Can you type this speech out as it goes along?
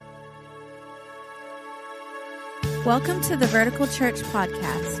Welcome to the Vertical Church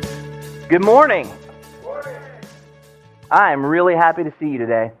Podcast. Good morning. I am really happy to see you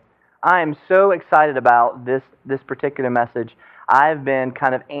today. I am so excited about this particular message. I've been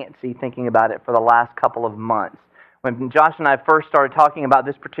kind of antsy thinking about it for the last couple of months. When Josh and I first started talking about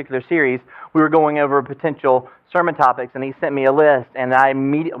this particular series, we were going over potential sermon topics, and he sent me a list, and I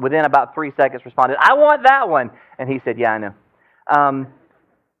immediately, within about 3 seconds, responded, "I want that one!" And he said, "Yeah, I know."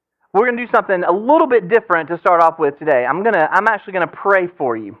 We're going to do something a little bit different to start off with today. I'm actually going to pray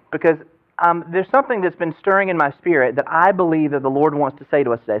for you because there's something that's been stirring in my spirit that I believe that the Lord wants to say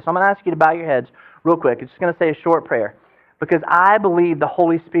to us today. So I'm going to ask you to bow your heads real quick. I'm just going to say a short prayer because I believe the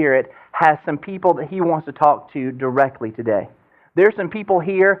Holy Spirit has some people that He wants to talk to directly today. There's some people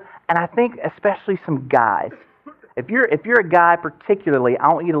here, and I think especially some guys. If you're a guy particularly, I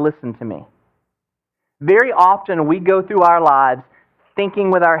want you to listen to me. Very often we go through our lives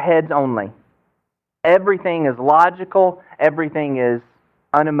thinking with our heads only. Everything is logical. Everything is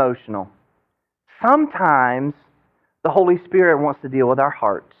unemotional. Sometimes the Holy Spirit wants to deal with our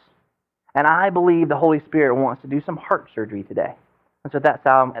hearts. And I believe the Holy Spirit wants to do some heart surgery today. And so that's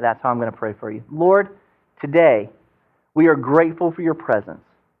how I'm going to pray for you. Lord, today we are grateful for your presence.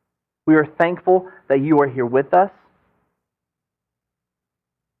 We are thankful that you are here with us.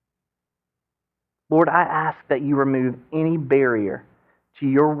 Lord, I ask that you remove any barrier to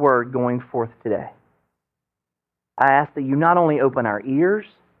your word going forth today. I ask that you not only open our ears,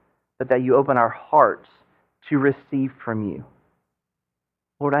 but that you open our hearts to receive from you.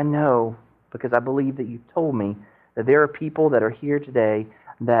 Lord, I know, because I believe that you've told me, that there are people that are here today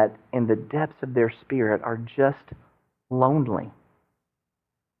that in the depths of their spirit are just lonely.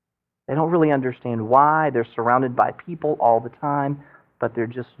 They don't really understand why. They're surrounded by people all the time, but they're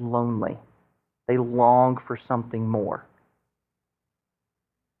just lonely. They long for something more.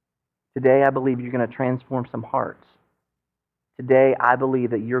 Today, I believe you're going to transform some hearts. Today, I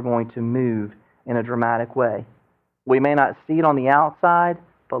believe that you're going to move in a dramatic way. We may not see it on the outside,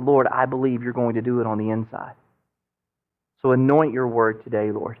 but Lord, I believe you're going to do it on the inside. So anoint your word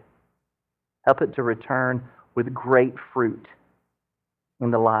today, Lord. Help it to return with great fruit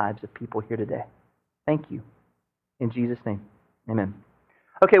in the lives of people here today. Thank you. In Jesus' name, amen.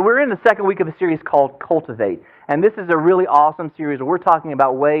 Okay, we're in the second week of a series called Cultivate. And this is a really awesome series where we're talking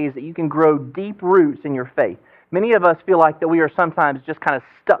about ways that you can grow deep roots in your faith. Many of us feel like that we are sometimes just kind of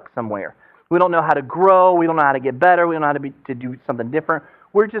stuck somewhere. We don't know how to grow. We don't know how to get better. We don't know how to do something different.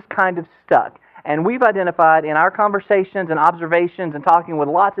 We're just kind of stuck. And we've identified in our conversations and observations and talking with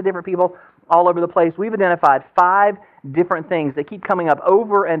lots of different people all over the place, we've identified 5 different things that keep coming up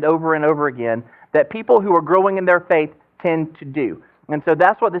over and over and over again that people who are growing in their faith tend to do. And so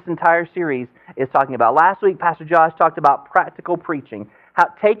that's what this entire series is talking about. Last week, Pastor Josh talked about practical preaching. How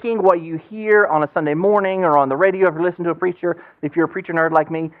taking what you hear on a Sunday morning or on the radio, if you listen to a preacher, if you're a preacher nerd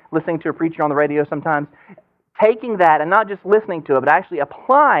like me, listening to a preacher on the radio sometimes, taking that and not just listening to it, but actually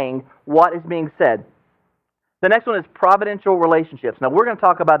applying what is being said. The next one is providential relationships. Now, we're going to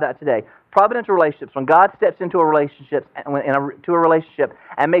talk about that today. Providential relationships, when God steps into a relationship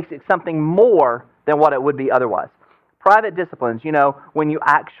and makes it something more than what it would be otherwise. Private disciplines, when you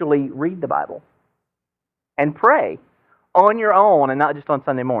actually read the Bible and pray on your own and not just on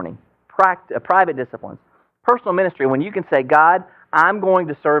Sunday morning. Private disciplines. Personal ministry, when you can say, God, I'm going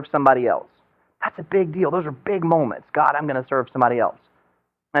to serve somebody else. That's a big deal. Those are big moments. God, I'm going to serve somebody else.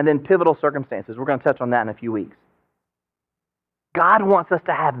 And then pivotal circumstances. We're going to touch on that in a few weeks. God wants us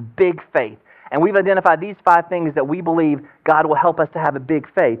to have big faith. And we've identified these 5 things that we believe God will help us to have a big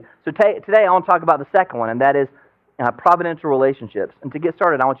faith. So today I want to talk about the second one, and that is providential relationships. And to get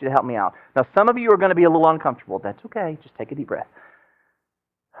started, I want you to help me out. Now, some of you are going to be a little uncomfortable. That's okay. Just take a deep breath.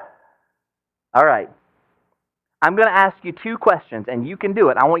 All right. I'm going to ask you 2 questions, and you can do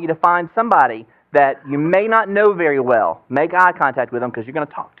it. I want you to find somebody that you may not know very well. Make eye contact with them because you're going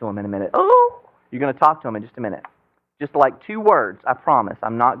to talk to them in a minute. Oh! You're going to talk to them in just a minute. Just like 2 words, I promise.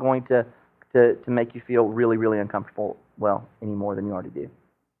 I'm not going to make you feel really, really uncomfortable, any more than you already do.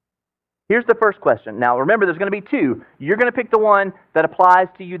 Here's the first question. Now, remember, there's going to be 2. You're going to pick the one that applies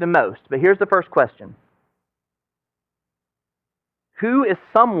to you the most. But here's the first question. Who is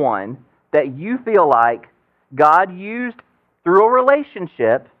someone that you feel like God used through a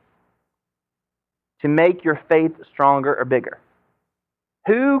relationship to make your faith stronger or bigger?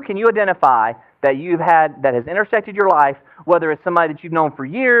 Who can you identify that you've had that has intersected your life, whether it's somebody that you've known for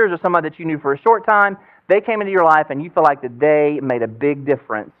years or somebody that you knew for a short time, they came into your life and you feel like that they made a big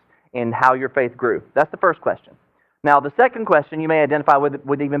difference in how your faith grew? That's the first question. Now, the second question you may identify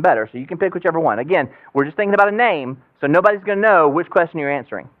with even better, so you can pick whichever one. Again, we're just thinking about a name, so nobody's going to know which question you're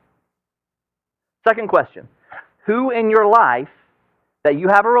answering. Second question. Who in your life that you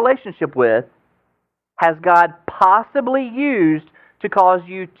have a relationship with has God possibly used to cause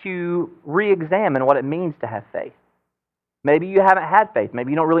you to re-examine what it means to have faith? Maybe you haven't had faith.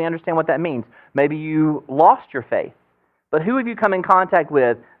 Maybe you don't really understand what that means. Maybe you lost your faith. But who have you come in contact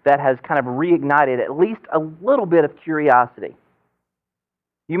with that has kind of reignited at least a little bit of curiosity?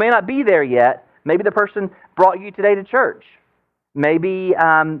 You may not be there yet. Maybe the person brought you today to church. Maybe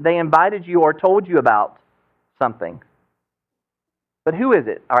they invited you or told you about something. But who is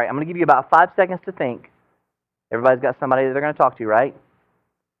it? All right, I'm going to give you about 5 seconds to think. Everybody's got somebody that they're going to talk to, right?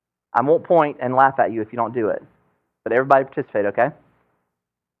 I won't point and laugh at you if you don't do it. But everybody participate, okay?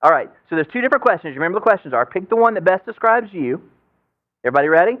 All right, so there's 2 different questions. You remember the questions are, pick the one that best describes you. Everybody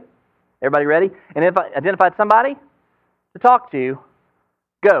ready? Everybody ready? And if I identified somebody to talk to,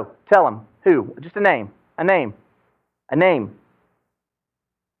 go. Tell them. Who? Just a name. A name. A name.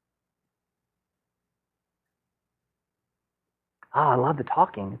 Oh, I love the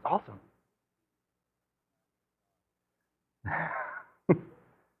talking. It's awesome.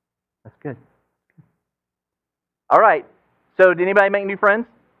 That's good. All right. So, did anybody make new friends?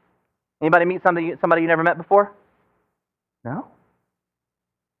 Anybody meet somebody you never met before? No?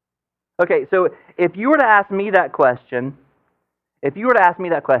 Okay, so if you were to ask me that question,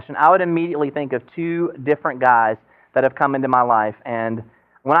 I would immediately think of 2 different guys that have come into my life. And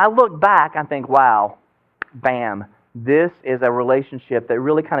when I look back, I think, wow, bam, this is a relationship that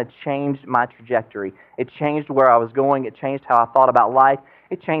really kind of changed my trajectory. It changed where I was going. It changed how I thought about life.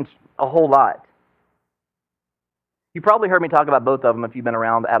 It changed a whole lot. You probably heard me talk about both of them if you've been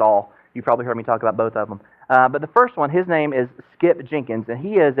around at all. You probably heard me talk about both of them. But the first one, his name is Skip Jenkins, and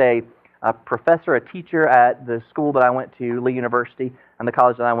he is a professor, a teacher at the school that I went to, Lee University, and the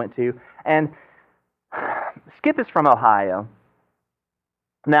college that I went to. And Skip is from Ohio.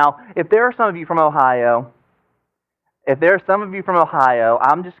 Now, if there are some of you from Ohio,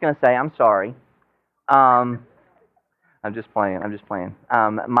 I'm just going to say I'm sorry. I'm just playing.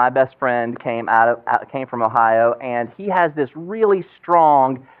 My best friend came from Ohio, and he has this really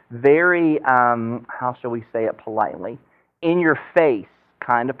strong, very how shall we say it politely, in your face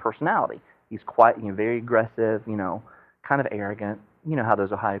kind of personality. He's quite, very aggressive, kind of arrogant. You know how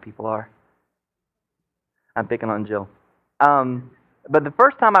those Ohio people are. I'm picking on Jill. But the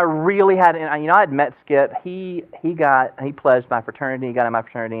first time I really had, I had met Skip. He pledged my fraternity. He got in my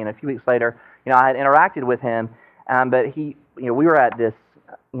fraternity, and a few weeks later, I had interacted with him. But we were at this.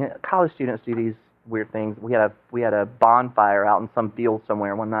 College students do these weird things. We had a bonfire out in some field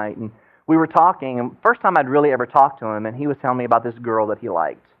somewhere one night, and we were talking. And first time I'd really ever talked to him, and he was telling me about this girl that he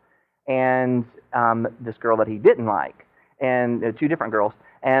liked, and this girl that he didn't like, and 2 different girls.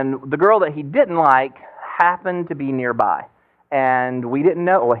 And the girl that he didn't like happened to be nearby, and we didn't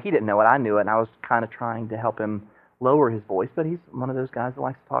know. Well, he didn't know it. I knew it, and I was kind of trying to help him lower his voice, but he's one of those guys that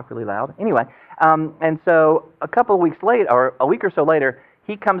likes to talk really loud. Anyway, and so a couple of weeks later, or a week or so later,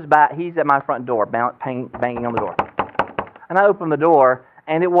 he comes back. He's at my front door, banging on the door. And I open the door,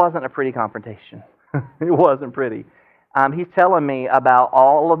 and it wasn't a pretty confrontation. It wasn't pretty. He's telling me about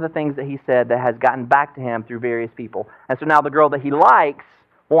all of the things that he said that has gotten back to him through various people. And so now the girl that he likes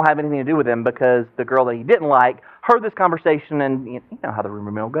won't have anything to do with him because the girl that he didn't like heard this conversation, and you know how the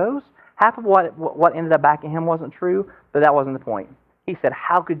rumor mill goes. Half of what ended up backing him wasn't true, but that wasn't the point. He said,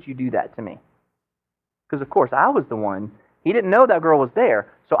 "How could you do that to me?" Because, of course, I was the one. He didn't know that girl was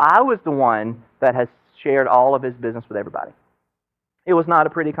there, so I was the one that has shared all of his business with everybody. It was not a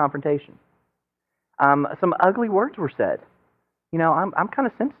pretty confrontation. Some ugly words were said. I'm kind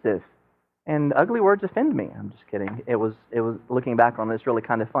of sensitive, and ugly words offend me. I'm just kidding. It was looking back on this, really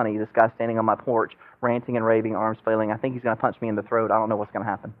kind of funny. This guy standing on my porch, ranting and raving, arms flailing. I think he's going to punch me in the throat. I don't know what's going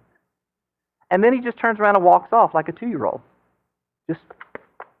to happen. And then he just turns around and walks off like a 2-year-old. Just,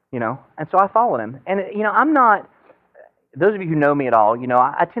 and so I followed him. And, I'm not, those of you who know me at all,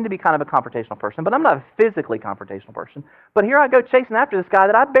 I tend to be kind of a confrontational person, but I'm not a physically confrontational person. But here I go chasing after this guy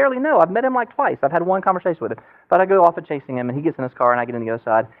that I barely know. I've met him like twice. I've had one conversation with him. But I go off and chasing him, and he gets in his car, and I get in the other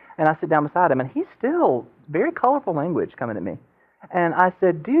side, and I sit down beside him, and he's still very colorful language coming at me. And I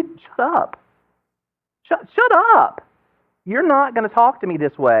said, "Dude, shut up. Shut up. You're not going to talk to me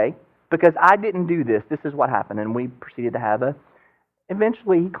this way. Because I didn't do this. This is what happened." And we proceeded to have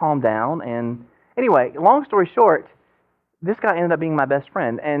eventually he calmed down. And anyway, long story short, this guy ended up being my best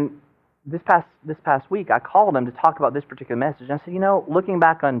friend. And this past week, I called him to talk about this particular message. And I said, looking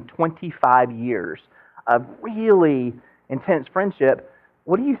back on 25 years of really intense friendship,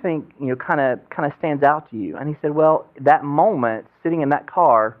 what do you think, kind of stands out to you? And he said, well, that moment sitting in that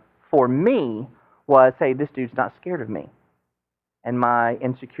car for me was, hey, this dude's not scared of me. and my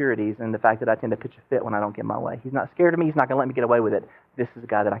insecurities and the fact that I tend to pitch a fit when I don't get my way. He's not scared of me. He's not going to let me get away with it. This is a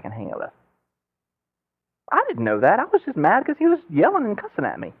guy that I can hang out with. I didn't know that. I was just mad because he was yelling and cussing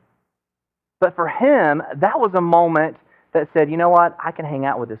at me. But for him, that was a moment that said, you know what, I can hang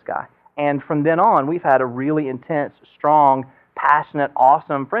out with this guy. And from then on, we've had a really intense, strong, passionate,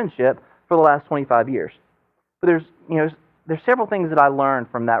 awesome friendship for the last 25 years. But there's several things that I learned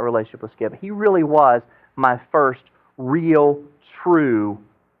from that relationship with Skip. He really was my first real, true,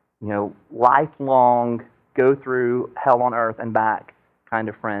 lifelong, go through hell on earth and back kind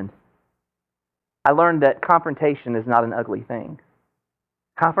of friend. I learned that confrontation is not an ugly thing.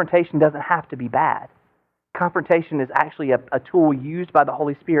 Confrontation doesn't have to be bad. Confrontation is actually a tool used by the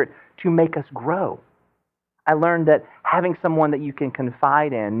Holy Spirit to make us grow. I learned that having someone that you can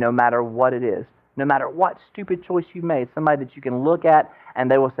confide in, no matter what it is, no matter what stupid choice you made, somebody that you can look at and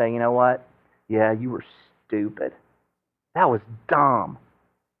they will say, you know what? Yeah, you were stupid. That was dumb.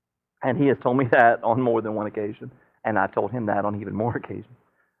 And he has told me that on more than one occasion. And I've told him that on even more occasions.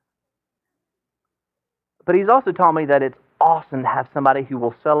 But he's also taught me that it's awesome to have somebody who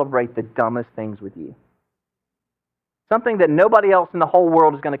will celebrate the dumbest things with you. Something that nobody else in the whole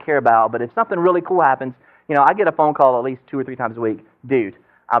world is going to care about, but if something really cool happens, I get a phone call at least 2 or 3 times a week. Dude,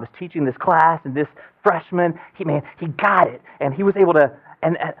 I was teaching this class, and this freshman, he got it, and he was able to,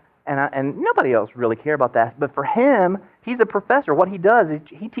 and nobody else really care about that. But for him, he's a professor. What he does is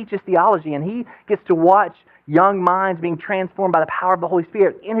he teaches theology, and he gets to watch young minds being transformed by the power of the Holy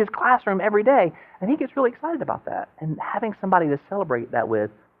Spirit in his classroom every day, and he gets really excited about that. And having somebody to celebrate that with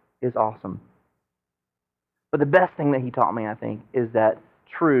is awesome. But the best thing that he taught me, I think, is that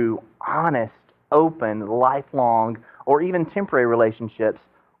true, honest, open, lifelong, or even temporary relationships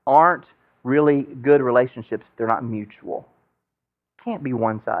aren't really good relationships if they're not mutual. It can't be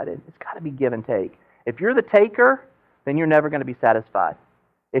one-sided. It's got to be give and take. If you're the taker, then you're never going to be satisfied.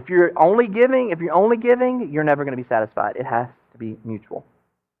 If you're only giving, you're never going to be satisfied. It has to be mutual.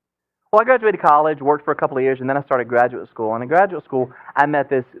 Well, I graduated college, worked for a couple of years, and then I started graduate school. And in graduate school, I met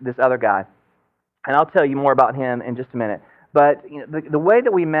this other guy. And I'll tell you more about him in just a minute. But the way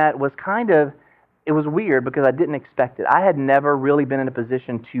that we met was it was weird because I didn't expect it. I had never really been in a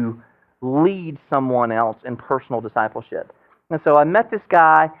position to lead someone else in personal discipleship. And so I met this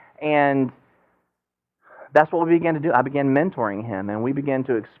guy, and that's what we began to do. I began mentoring him, and we began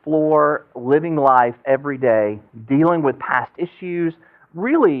to explore living life every day, dealing with past issues,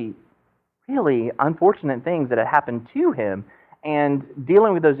 really, really unfortunate things that had happened to him, and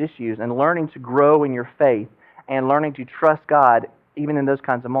dealing with those issues and learning to grow in your faith and learning to trust God even in those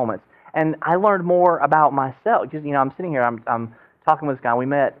kinds of moments. And I learned more about myself because, I'm sitting here, I'm talking with this guy. We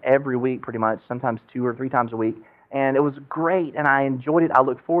met every week pretty much, sometimes 2 or 3 times a week. And it was great, and I enjoyed it. I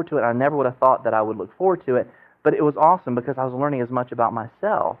looked forward to it. I never would have thought that I would look forward to it. But it was awesome because I was learning as much about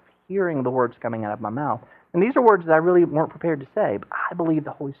myself, hearing the words coming out of my mouth. And these are words that I really weren't prepared to say, but I believe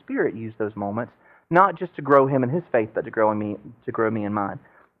the Holy Spirit used those moments, not just to grow him in his faith, but to grow me in mine.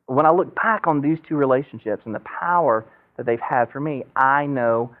 When I look back on these 2 relationships and the power that they've had for me, I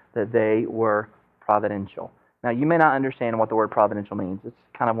know that they were providential. Now, you may not understand what the word providential means. It's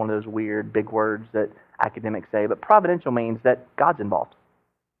kind of one of those weird big words that academics say, but providential means that God's involved.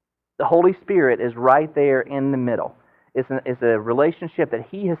 The Holy Spirit is right there in the middle. It's a relationship that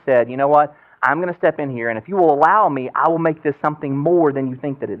He has said, you know what, I'm going to step in here, and if you will allow me, I will make this something more than you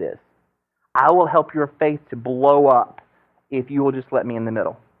think that it is. I will help your faith to blow up if you will just let me in the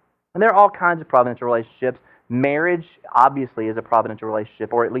middle. And there are all kinds of providential relationships. Marriage, obviously, is a providential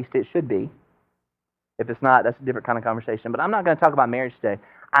relationship, or at least it should be. If it's not, that's a different kind of conversation. But I'm not going to talk about marriage today.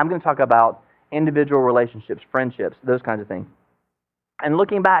 I'm going to talk about individual relationships, friendships, those kinds of things. And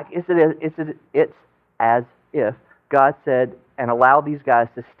looking back, it's as if God said and allowed these guys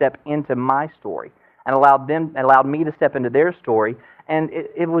to step into my story and allowed me to step into their story, and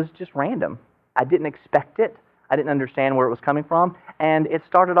it was just random. I didn't expect it. I didn't understand where it was coming from, and it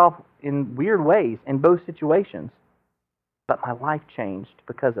started off in weird ways in both situations. But my life changed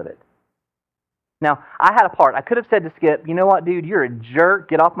because of it. Now, I had a part. I could have said to Skip, you know what, dude, you're a jerk.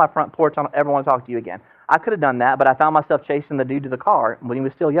 Get off my front porch. I don't ever want to talk to you again. I could have done that, but I found myself chasing the dude to the car when he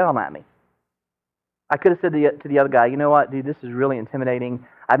was still yelling at me. I could have said to the other guy, you know what, dude, this is really intimidating.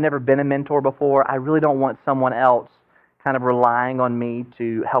 I've never been a mentor before. I really don't want someone else kind of relying on me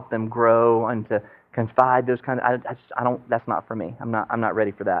to help them grow and to confide those kind of. I don't. That's not for me. I'm not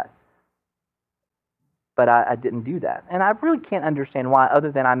ready for that. But I didn't do that, and I really can't understand why,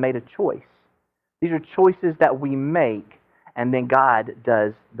 other than I made a choice. These are choices that we make, and then God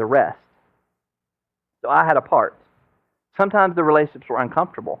does the rest. So I had a part. Sometimes the relationships were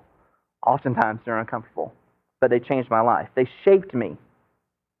uncomfortable. Oftentimes they're uncomfortable. but they changed my life. They shaped me.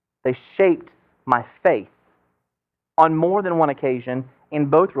 They shaped my faith. On more than one occasion, in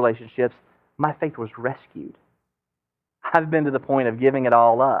both relationships, my faith was rescued. I've been to the point of giving it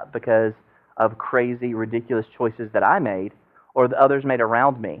all up because of crazy, ridiculous choices that I made or that others made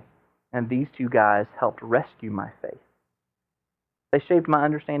around me. And these two guys helped rescue my faith. They shaped my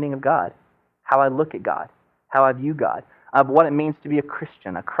understanding of God, how I look at God, how I view God, of what it means to be a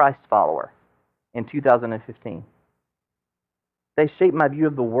Christian, a Christ follower in 2015. They shaped my view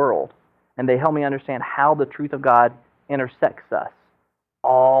of the world, and they help me understand how the truth of God intersects us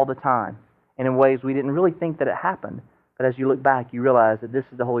all the time and in ways we didn't really think that it happened. But as you look back, you realize that this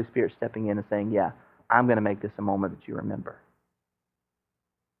is the Holy Spirit stepping in and saying, yeah, I'm going to make this a moment that you remember.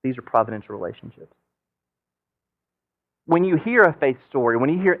 These are providential relationships. When you hear a faith story, when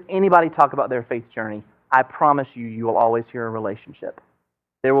you hear anybody talk about their faith journey, I promise you, you will always hear a relationship.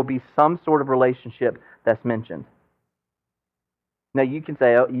 There will be some sort of relationship that's mentioned. Now, you can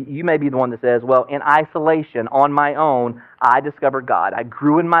say, you may be the one that says, well, in isolation, on my own, I discovered God. I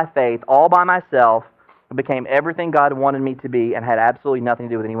grew in my faith all by myself, and became everything God wanted me to be, and had absolutely nothing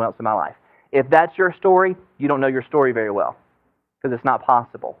to do with anyone else in my life. If that's your story, you don't know your story very well, because it's not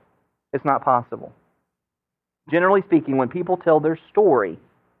possible. It's not possible. Generally speaking, when people tell their story,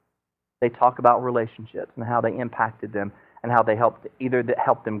 they talk about relationships and how they impacted them and how they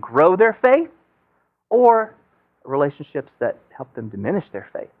helped them grow their faith, or relationships that help them diminish their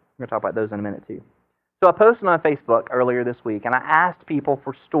faith. We're going to talk about those in a minute too. So I posted on Facebook earlier this week, and I asked people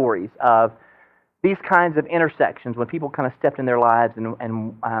for stories of these kinds of intersections when people kind of stepped in their lives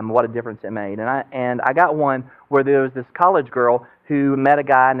and what a difference it made. And I got one where there was this college girl who met a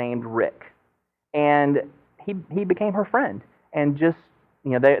guy named Rick, and he became her friend. And just,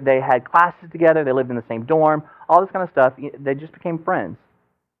 you know, they had classes together, they lived in the same dorm, all this kind of stuff. They just became friends.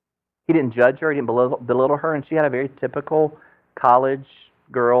 He didn't judge her, he didn't belittle her, and she had a very typical college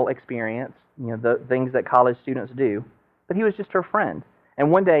girl experience, you know, the things that college students do. But he was just her friend. And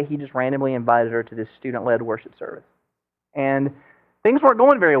one day, he just randomly invited her to this student-led worship service. And things weren't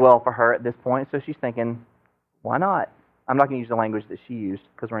going very well for her at this point, so she's thinking, why not? I'm not going to use the language that she used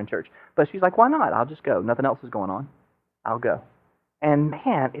because we're in church. But she's like, why not? I'll just go. Nothing else is going on. I'll go. And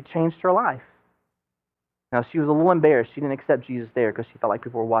man, it changed her life. Now, she was a little embarrassed. She didn't accept Jesus there because she felt like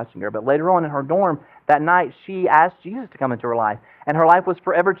people were watching her. But later on in her dorm that night, she asked Jesus to come into her life. And her life was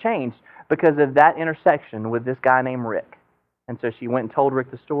forever changed because of that intersection with this guy named Rick. And so she went and told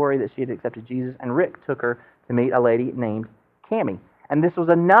Rick the story that she had accepted Jesus, and Rick took her to meet a lady named Cammie. And this was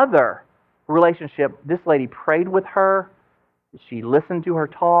another relationship. This lady prayed with her. She listened to her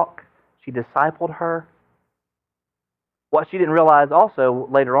talk. She discipled her. What she didn't realize also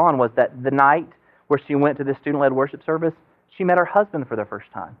later on was that the night where she went to this student-led worship service, she met her husband for the first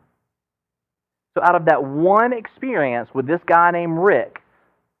time. So out of that one experience with this guy named Rick,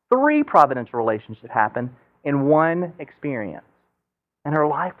 3 providential relationships happened in one experience. And her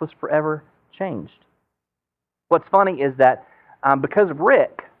life was forever changed. What's funny is that because of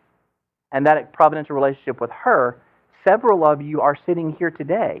Rick and that providential relationship with her, several of you are sitting here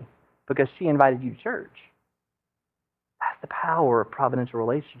today because she invited you to church. That's the power of providential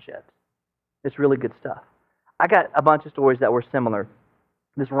relationships. It's really good stuff. I got a bunch of stories that were similar.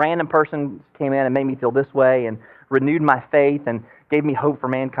 This random person came in and made me feel this way and renewed my faith and gave me hope for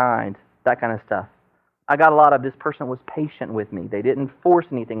mankind, that kind of stuff. I got a lot of this person was patient with me. They didn't force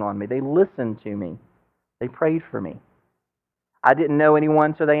anything on me. They listened to me. They prayed for me. I didn't know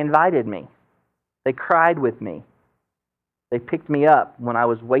anyone, so they invited me. They cried with me. They picked me up when I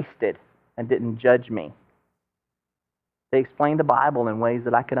was wasted and didn't judge me. They explained the Bible in ways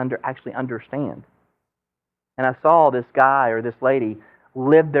that I could actually understand. And I saw this guy or this lady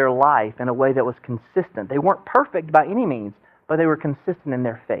live their life in a way that was consistent. They weren't perfect by any means, but they were consistent in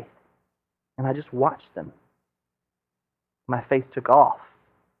their faith. And I just watched them. My faith took off.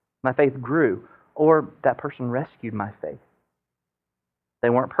 My faith grew. Or that person rescued my faith. They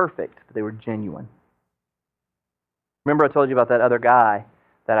weren't perfect, but they were genuine. Remember I told you about that other guy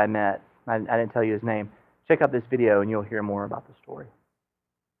that I met? I didn't tell you his name. Check out this video and you'll hear more about the story.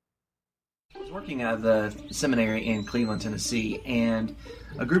 I was working at the seminary in Cleveland, Tennessee, and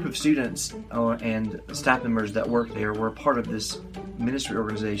a group of students and staff members that worked there were part of this ministry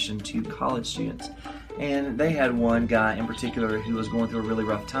organization to college students. And they had one guy in particular who was going through a really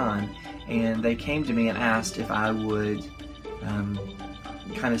rough time, and they came to me and asked if I would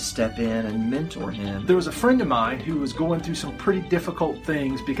kind of step in and mentor him. There was a friend of mine who was going through some pretty difficult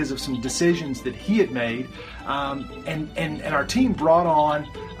things because of some decisions that he had made, and our team brought on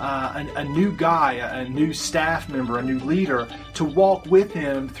a new guy, a new staff member, a new leader to walk with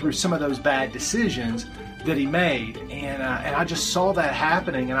him through some of those bad decisions that he made, and I just saw that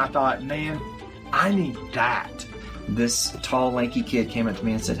happening, and I thought, man, I need that. This tall, lanky kid came up to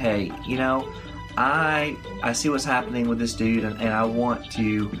me and said, "Hey, I see what's happening with this dude, and I want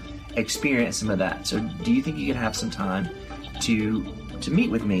to experience some of that. So do you think you could have some time to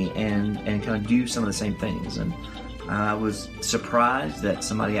meet with me and kind of do some of the same things?" And I was surprised that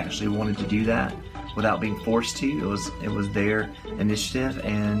somebody actually wanted to do that without being forced to. It was their initiative,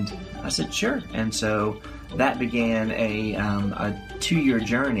 and I said sure. And so that began a 2-year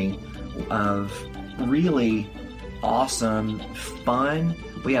journey of really awesome fun.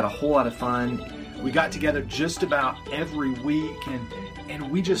 We had a whole lot of fun. We got together just about every week, and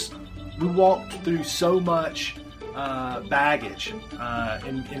we walked through so much baggage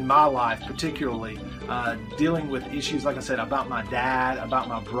in my life, particularly dealing with issues, like I said, about my dad, about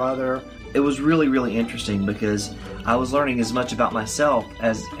my brother. It was really, really interesting because I was learning as much about myself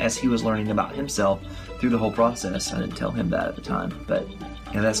as he was learning about himself through the whole process. I didn't tell him that at the time, but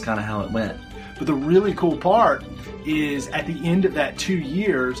that's kind of how it went. But the really cool part is at the end of that 2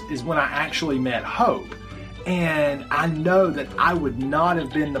 years is when I actually met Hope. And I know that I would not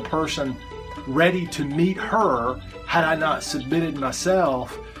have been the person ready to meet her had I not submitted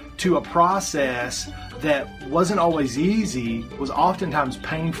myself to a process that wasn't always easy, was oftentimes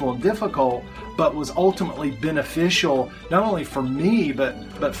painful and difficult, but was ultimately beneficial, not only for me,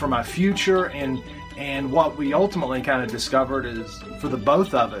 but for my future, and what we ultimately kind of discovered is for the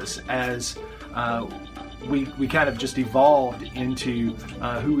both of us as we kind of just evolved into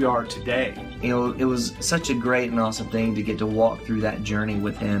who we are today. It was such a great and awesome thing to get to walk through that journey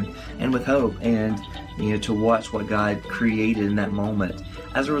with him and with Hope, and to watch what God created in that moment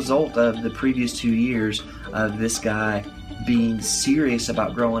as a result of the previous 2 years of this guy being serious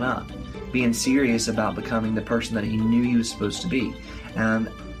about growing up, being serious about becoming the person that he knew he was supposed to be.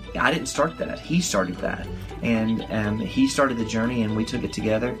 I didn't start that. He started that, and he started the journey, and we took it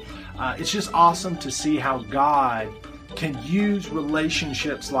together. It's just awesome to see how God can use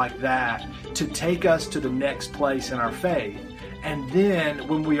relationships like that to take us to the next place in our faith. And then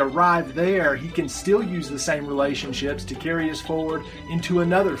when we arrive there, He can still use the same relationships to carry us forward into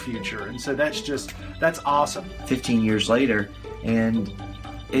another future. And so that's awesome. 15 years later, and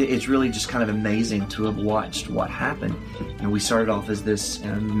it's really just kind of amazing to have watched what happened. We started off as this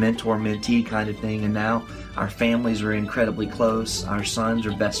mentor-mentee kind of thing, and now our families are incredibly close. Our sons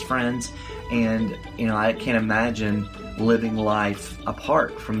are best friends, and I can't imagine living life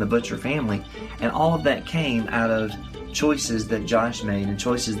apart from the Butcher family. And all of that came out of choices that Josh made and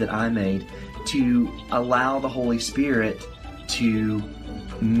choices that I made to allow the Holy Spirit to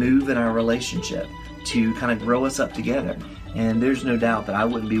move in our relationship, to kind of grow us up together. And there's no doubt that I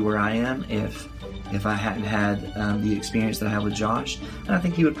wouldn't be where I am if I hadn't had the experience that I have with Josh. And I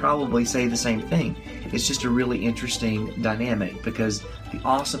think he would probably say the same thing. It's just a really interesting dynamic, because the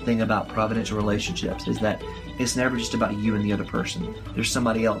awesome thing about providential relationships is that it's never just about you and the other person. There's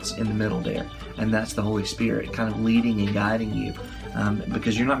somebody else in the middle there, and that's the Holy Spirit kind of leading and guiding you,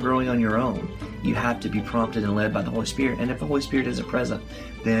 because you're not growing on your own. You have to be prompted and led by the Holy Spirit. And if the Holy Spirit isn't present,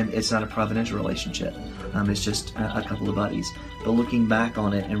 then it's not a providential relationship. It's just a couple of buddies. But looking back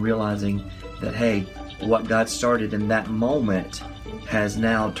on it and realizing that, hey, what God started in that moment has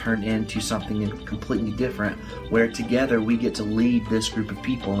now turned into something completely different, where together we get to lead this group of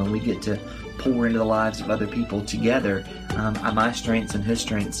people and we get to pour into the lives of other people together, my strengths and his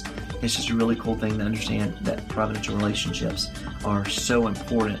strengths. It's just a really cool thing to understand that providential relationships are so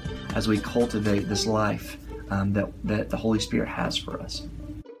important as we cultivate this life that the Holy Spirit has for us.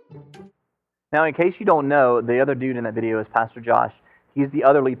 Now, in case you don't know, the other dude in that video is Pastor Josh. He's the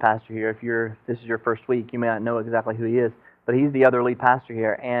other lead pastor here. If this is your first week, you may not know exactly who he is, but he's the other lead pastor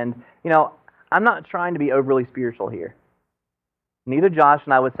here. And, I'm not trying to be overly spiritual here. Neither Josh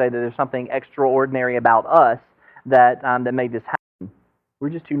and I would say that there's something extraordinary about us that made this happen. We're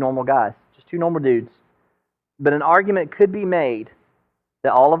just two normal guys, just two normal dudes. But an argument could be made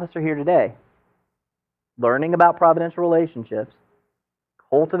that all of us are here today, learning about providential relationships,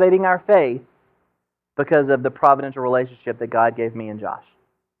 cultivating our faith, because of the providential relationship that God gave me and Josh.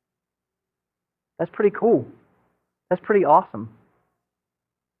 That's pretty cool. That's pretty awesome.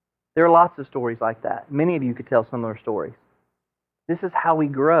 There are lots of stories like that. Many of you could tell similar stories. This is how we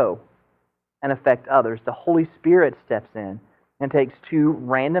grow and affect others. The Holy Spirit steps in and takes two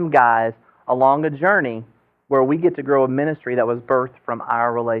random guys along a journey where we get to grow a ministry that was birthed from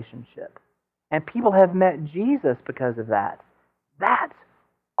our relationship. And people have met Jesus because of that. That's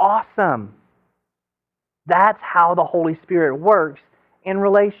awesome. That's how the Holy Spirit works in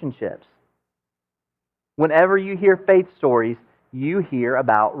relationships. Whenever you hear faith stories, you hear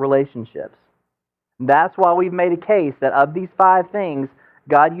about relationships. That's why we've made a case that of these 5 things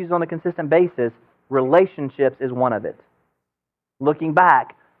God uses on a consistent basis, relationships is one of it. Looking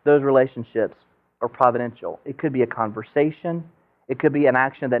back, those relationships are providential. It could be a conversation. It could be an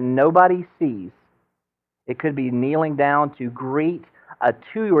action that nobody sees. It could be kneeling down to greet a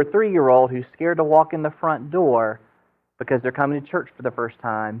 2 or 3-year-old who's scared to walk in the front door because they're coming to church for the first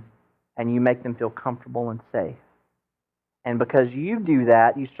time, and you make them feel comfortable and safe. And because you do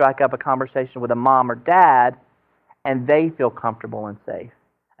that, you strike up a conversation with a mom or dad, and they feel comfortable and safe.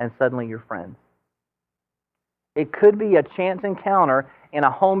 And suddenly you're friends. It could be a chance encounter in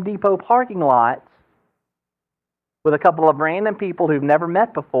a Home Depot parking lot with a couple of random people who've never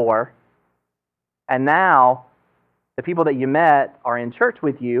met before, and now the people that you met are in church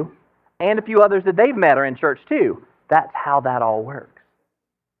with you, and a few others that they've met are in church too. That's how that all works.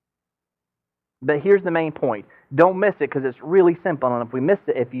 But here's the main point. Don't miss it because it's really simple, and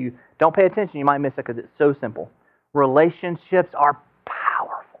if you don't pay attention, you might miss it because it's so simple. Relationships are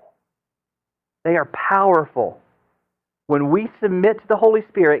powerful. They are powerful. When we submit to the Holy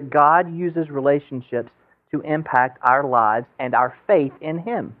Spirit, God uses relationships to impact our lives and our faith in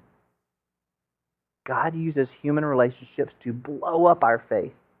Him. God uses human relationships to blow up our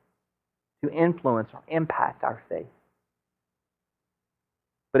faith, to influence or impact our faith.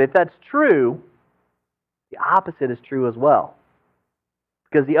 But if that's true, the opposite is true as well.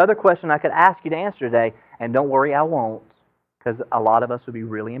 Because the other question I could ask you to answer today, and don't worry, I won't, because a lot of us would be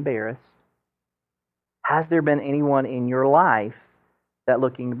really embarrassed. Has there been anyone in your life that,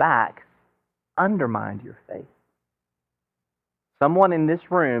 looking back, undermined your faith? Someone in this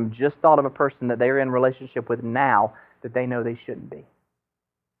room just thought of a person that they're in a relationship with now that they know they shouldn't be,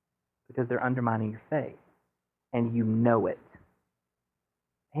 because they're undermining your faith, and you know it.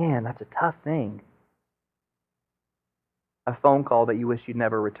 Man, that's a tough thing. A phone call that you wish you'd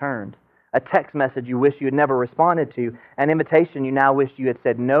never returned. A text message you wish you had never responded to. An invitation you now wish you had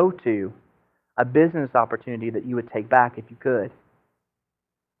said no to. A business opportunity that you would take back if you could.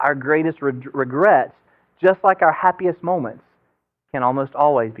 Our greatest regrets, just like our happiest moments, can almost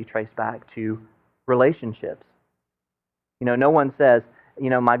always be traced back to relationships. No one says,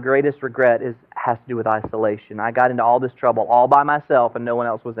 my greatest regret has to do with isolation. I got into all this trouble all by myself and no one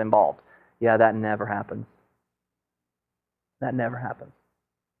else was involved. Yeah, that never happens. That never happens.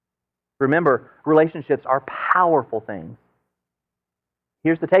 Remember, relationships are powerful things.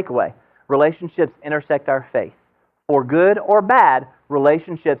 Here's the takeaway. Relationships intersect our faith. For good or bad,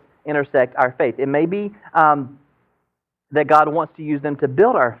 relationships intersect our faith. It may be that God wants to use them to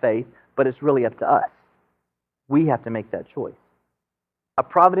build our faith, but it's really up to us. We have to make that choice. A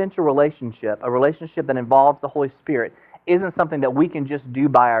providential relationship, a relationship that involves the Holy Spirit, isn't something that we can just do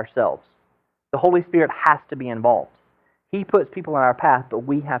by ourselves. The Holy Spirit has to be involved. He puts people in our path, but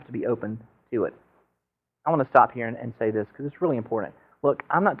we have to be open to it. I want to stop here and say this because it's really important. Look,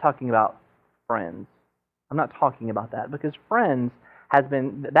 I'm not talking about friends. I'm not talking about that because friends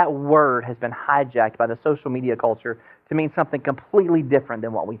that word has been hijacked by the social media culture to mean something completely different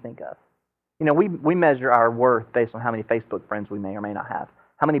than what we think of. We measure our worth based on how many Facebook friends we may or may not have,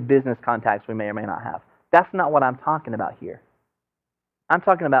 how many business contacts we may or may not have. That's not what I'm talking about here. I'm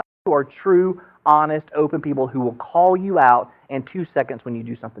talking about who are true, honest, open people who will call you out in 2 seconds when you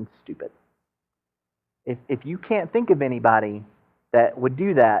do something stupid. If you can't think of anybody that would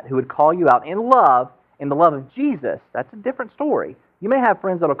do that, who would call you out in the love of Jesus, that's a different story. You may have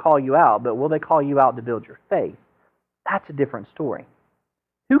friends that will call you out, but will they call you out to build your faith? That's a different story.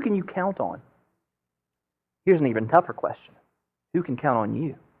 Who can you count on? Here's an even tougher question. Who can count on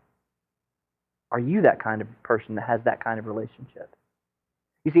you? Are you that kind of person that has that kind of relationship?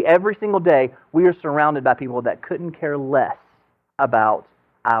 You see, every single day, we are surrounded by people that couldn't care less about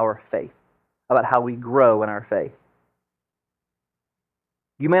our faith, about how we grow in our faith.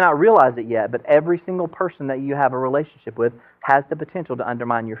 You may not realize it yet, but every single person that you have a relationship with has the potential to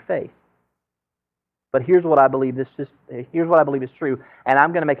undermine your faith. But here's what I believe is true, and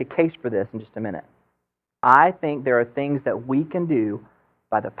I'm going to make a case for this in just a minute. I think there are things that we can do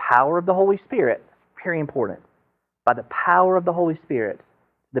by the power of the Holy Spirit, very important, by the power of the Holy Spirit,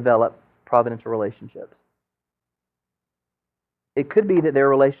 to develop providential relationships. It could be that there are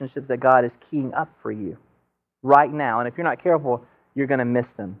relationships that God is keying up for you right now, and if you're not careful, you're going to miss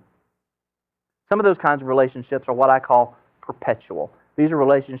them. Some of those kinds of relationships are what I call perpetual. These are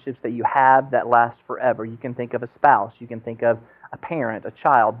relationships that you have that last forever. You can think of a spouse, you can think of a parent, a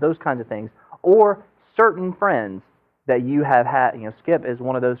child, those kinds of things. Or certain friends that you have had. Skip is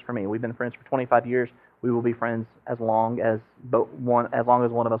one of those for me. We've been friends for 25 years. We will be friends as long as one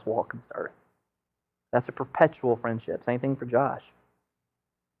of us walks this earth. That's a perpetual friendship. Same thing for Josh.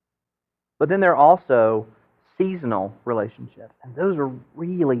 But then there are also seasonal relationships, and those are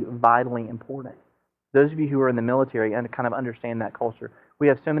really vitally important. Those of you who are in the military and kind of understand that culture, we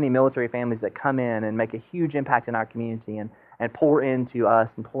have so many military families that come in and make a huge impact in our community and pour into us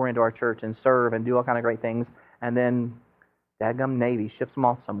and pour into our church and serve and do all kind of great things, and then dadgum Navy ships them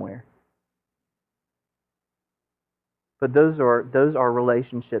off somewhere. But those are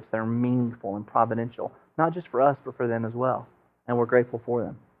relationships that are meaningful and providential, not just for us, but for them as well, and we're grateful for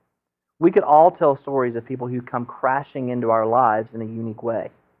them. We could all tell stories of people who come crashing into our lives in a unique way.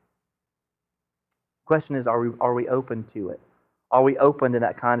 The question is, are we open to it? Are we open to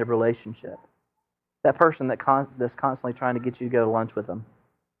that kind of relationship? That person that's constantly trying to get you to go to lunch with them.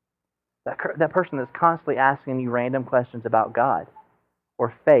 That person that's constantly asking you random questions about God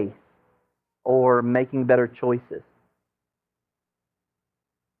or faith or making better choices.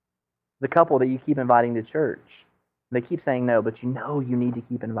 The couple that you keep inviting to church, they keep saying no, but you know you need to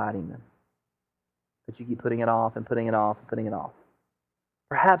keep inviting them. But you keep putting it off and putting it off and putting it off.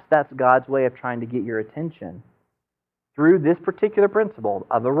 Perhaps that's God's way of trying to get your attention through this particular principle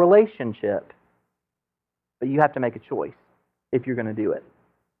of a relationship. But you have to make a choice if you're going to do it.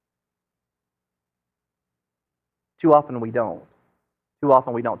 Too often we don't. Too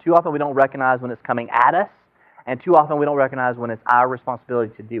often we don't. Too often we don't recognize when it's coming at us, and too often we don't recognize when it's our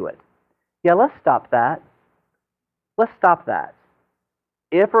responsibility to do it. Yeah, let's stop that. Let's stop that.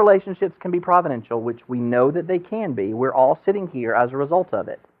 If relationships can be providential, which we know that they can be, we're all sitting here as a result of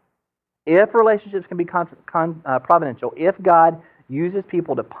it. If relationships can be providential, if God uses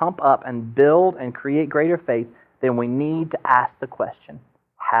people to pump up and build and create greater faith, then we need to ask the question,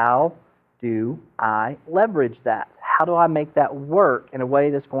 how do I leverage that? How do I make that work in a way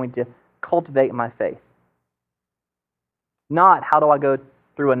that's going to cultivate my faith? Not, how do I go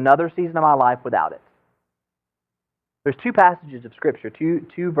through another season of my life without it? There's two passages of Scripture,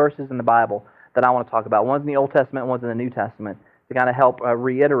 two verses in the Bible that I want to talk about. One's in the Old Testament, one's in the New Testament, to kind of help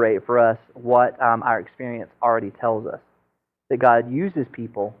reiterate for us what our experience already tells us. That God uses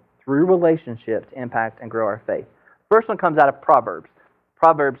people through relationships to impact and grow our faith. First one comes out of Proverbs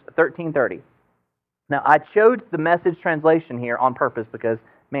 13:30. Now, I chose the Message translation here on purpose because,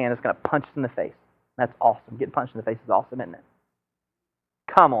 man, it's going to punch us in the face. That's awesome. Getting punched in the face is awesome, isn't it?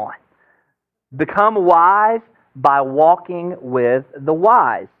 Come on. Become wise by walking with the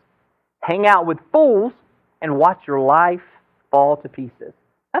wise. Hang out with fools and watch your life fall to pieces.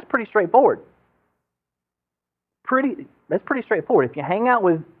 That's pretty straightforward. That's pretty straightforward. If you hang out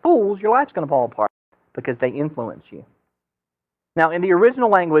with fools, your life's going to fall apart because they influence you. Now, in the original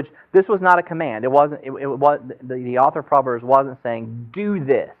language, this was not a command. It wasn't. The author of Proverbs wasn't saying, do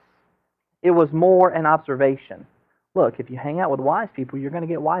this. It was more an observation. Look, if you hang out with wise people, you're going to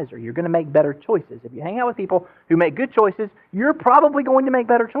get wiser. You're going to make better choices. If you hang out with people who make good choices, you're probably going to make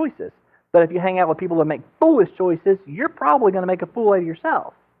better choices. But if you hang out with people that make foolish choices, you're probably going to make a fool out of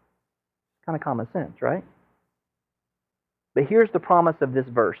yourself. Kind of common sense, right? But here's the promise of this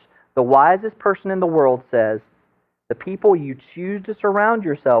verse. The wisest person in the world says, the people you choose to surround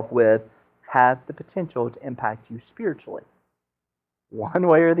yourself with have the potential to impact you spiritually. One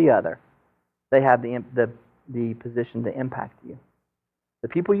way or the other. They have the position to impact you. The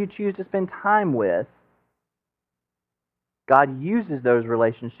people you choose to spend time with, God uses those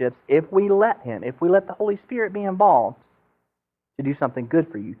relationships if we let Him, if we let the Holy Spirit be involved, to do something good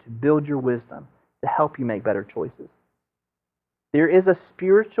for you, to build your wisdom, to help you make better choices. There is a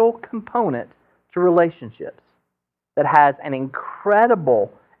spiritual component to relationships that has an incredible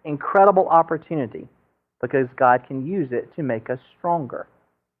opportunity because God can use it to make us stronger.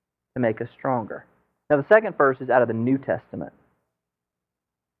 Now, the second verse is out of the New Testament.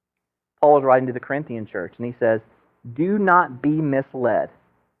 Paul is writing to the Corinthian church, and he says, do not be misled.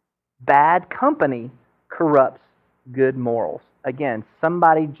 Bad company corrupts good morals. Again,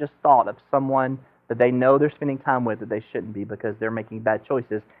 somebody just thought of someone that they know they're spending time with that they shouldn't be because they're making bad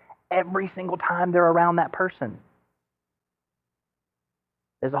choices every single time they're around that person.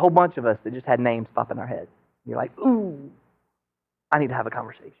 There's a whole bunch of us that just had names pop in our heads. You're like, ooh, I need to have a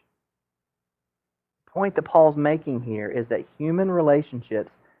conversation. The point that Paul's making here is that human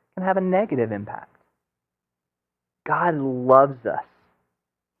relationships can have a negative impact. God loves us.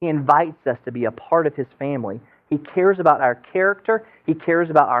 He invites us to be a part of His family. He cares about our character, He cares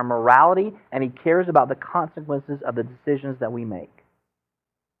about our morality, and He cares about the consequences of the decisions that we make.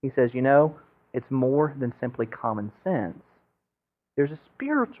 He says, it's more than simply common sense. There's a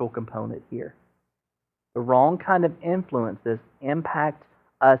spiritual component here. The wrong kind of influences impact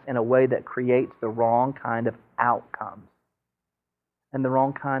us in a way that creates the wrong kind of outcomes and the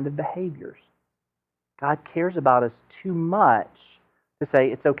wrong kind of behaviors. God cares about us too much to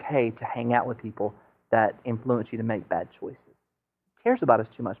say it's okay to hang out with people that influence you to make bad choices. He cares about us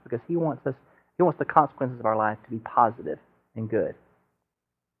too much because He wants the consequences of our life to be positive and good.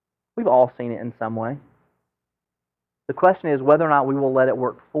 We've all seen it in some way. The question is whether or not we will let it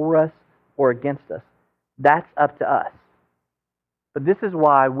work for us or against us. That's up to us. But this is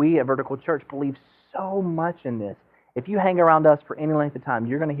why we at Vertical Church believe so much in this. If you hang around us for any length of time,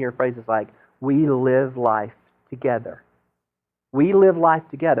 you're going to hear phrases like, we live life together. We live life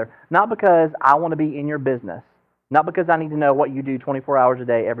together. Not because I want to be in your business. Not because I need to know what you do 24 hours a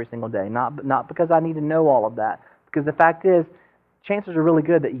day, every single day. Not because I need to know all of that. Because the fact is, chances are really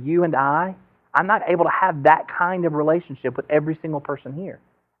good that you and I'm not able to have that kind of relationship with every single person here.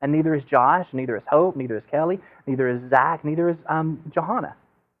 And neither is Josh, neither is Hope, neither is Kelly, neither is Zach, neither is Johanna.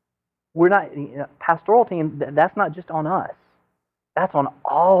 We're not, pastoral team, that's not just on us. That's on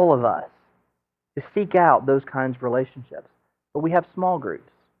all of us to seek out those kinds of relationships. But we have small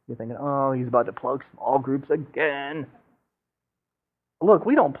groups. You're thinking, oh, he's about to plug small groups again. Look,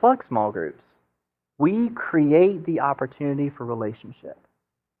 we don't plug small groups. We create the opportunity for relationship.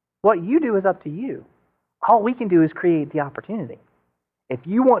 What you do is up to you. All we can do is create the opportunity. If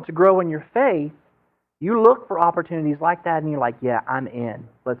you want to grow in your faith, you look for opportunities like that and you're like, yeah, I'm in.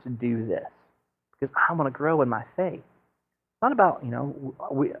 Let's do this. Because I want to grow in my faith. It's not about,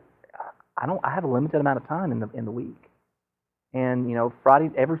 I have a limited amount of time in the week. And,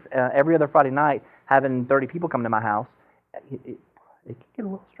 every other Friday night, having 30 people come to my house, it can get a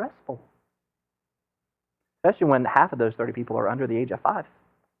little stressful. Especially when half of those 30 people are under the age of 5.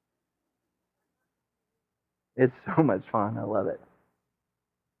 It's so much fun. I love it.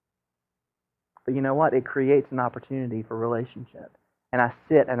 But you know what? It creates an opportunity for relationship. And I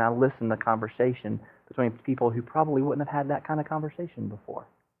sit and I listen to conversation between people who probably wouldn't have had that kind of conversation before.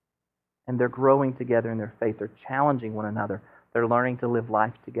 And they're growing together in their faith. They're challenging one another. They're learning to live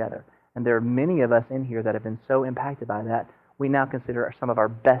life together. And there are many of us in here that have been so impacted by that, we now consider some of our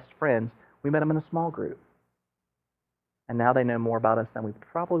best friends. We met them in a small group. And now they know more about us than we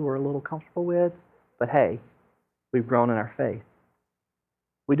probably were a little comfortable with. But hey, we've grown in our faith.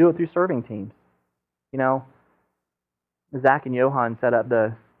 We do it through serving teams. Zach and Johan set up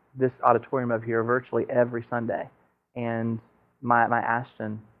this auditorium over here virtually every Sunday. And my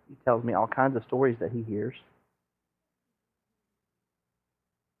Ashton, he tells me all kinds of stories that he hears.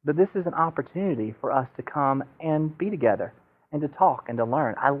 But this is an opportunity for us to come and be together and to talk and to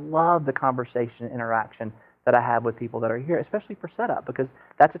learn. I love the conversation and interaction that I have with people that are here, especially for setup, because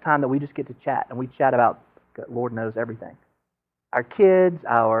that's a time that we just get to chat, and we chat about, Lord knows, everything. Our kids,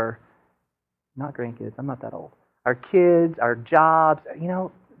 not grandkids, I'm not that old. Our kids, our jobs,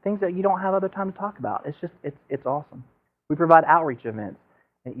 things that you don't have other time to talk about. It's awesome. We provide outreach events.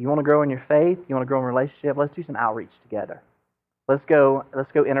 You want to grow in your faith, you want to grow in a relationship, let's do some outreach together. Let's go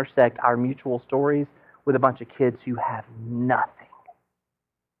intersect our mutual stories with a bunch of kids who have nothing.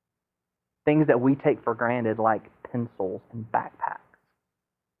 Things that we take for granted like pencils and backpacks.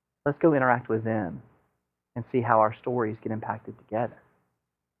 Let's go interact with them and see how our stories get impacted together.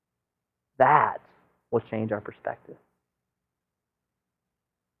 That will change our perspective.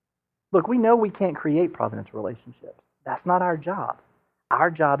 Look, we know we can't create providential relationships. That's not our job. Our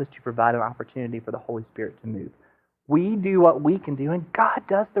job is to provide an opportunity for the Holy Spirit to move. We do what we can do, and God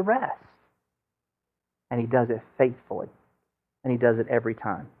does the rest. And He does it faithfully. And He does it every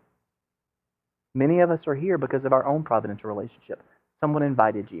time. Many of us are here because of our own providential relationship. Someone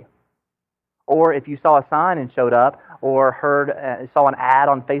invited you. Or if you saw a sign and showed up, or saw an ad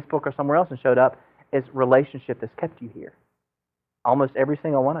on Facebook or somewhere else and showed up, it's relationship that's kept you here. Almost every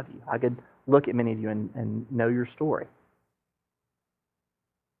single one of you. I could look at many of you and know your story.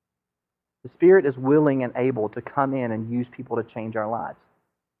 The Spirit is willing and able to come in and use people to change our lives.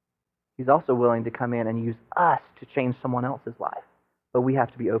 He's also willing to come in and use us to change someone else's life. But we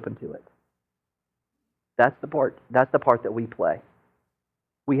have to be open to it. That's the part that we play.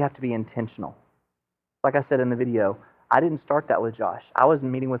 We have to be intentional. Like I said in the video, I didn't start that with Josh. I was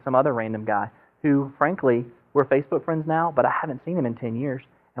meeting with some other random guy who, frankly, we're Facebook friends now, but I haven't seen him in 10 years,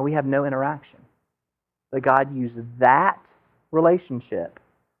 and we have no interaction. But God used that relationship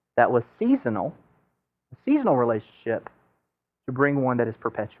that was seasonal, a seasonal relationship, to bring one that is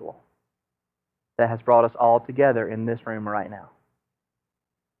perpetual, that has brought us all together in this room right now.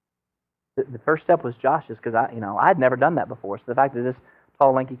 The first step was Josh's, because I'd never done that before. So the fact that this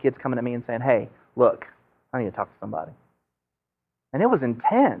tall, lanky kid's coming at me and saying, hey, look, I need to talk to somebody. And it was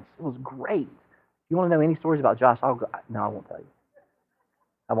intense. It was great. You want to know any stories about Josh? No, I won't tell you.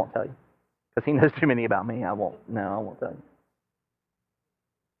 I won't tell you. Because he knows too many about me. I won't tell you.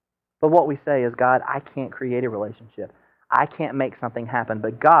 But what we say is, God, I can't create a relationship. I can't make something happen,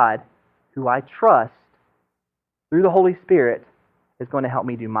 but God, who I trust through the Holy Spirit, is going to help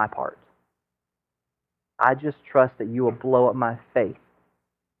me do my part. I just trust that you will blow up my faith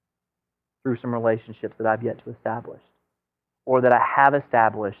through some relationships that I've yet to establish, or that I have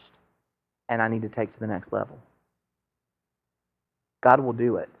established and I need to take to the next level. God will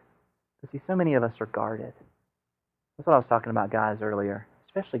do it. But see, so many of us are guarded. That's what I was talking about guys earlier,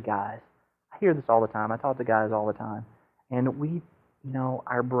 especially guys. I hear this all the time. I talk to guys all the time. And we,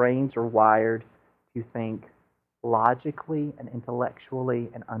 our brains are wired to think logically and intellectually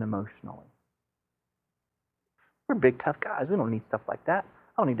and unemotionally. We're big, tough guys. We don't need stuff like that.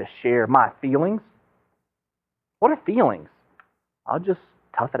 I don't need to share my feelings. What are feelings? I'll just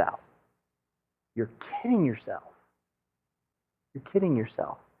tough it out. You're kidding yourself. You're kidding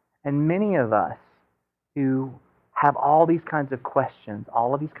yourself. And many of us who have all these kinds of questions,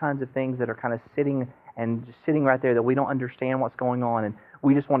 all of these kinds of things that are kind of sitting right there that we don't understand what's going on, and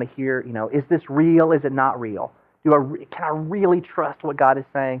we just want to hear, is this real? Is it not real? Can I really trust what God is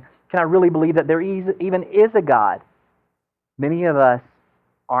saying? Can I really believe that there even is a God? Many of us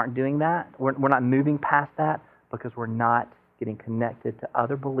aren't doing that. We're not moving past that because we're not getting connected to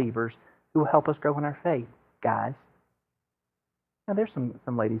other believers who will help us grow in our faith, guys. Now, there's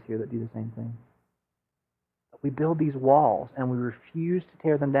some ladies here that do the same thing. We build these walls, and we refuse to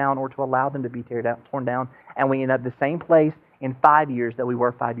tear them down or to allow them to be torn down, and we end up the same place in 5 years that we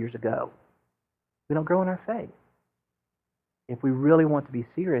were 5 years ago. We don't grow in our faith. If we really want to be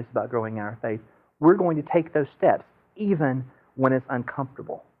serious about growing in our faith, we're going to take those steps, even when it's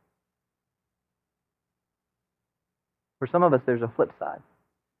uncomfortable. For some of us, there's a flip side.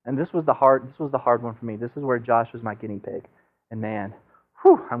 And this was the hard one for me. This is where Josh was my guinea pig. And man,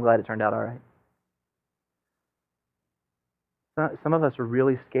 I'm glad it turned out all right. Some of us are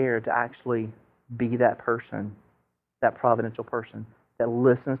really scared to actually be that person, that providential person that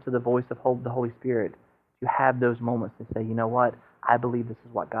listens to the voice of the Holy Spirit, to have those moments to say, you know what? I believe this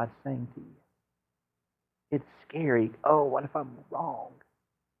is what God's saying to you. It's scary. Oh, what if I'm wrong?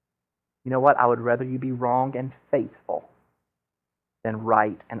 You know what? I would rather you be wrong and faithful than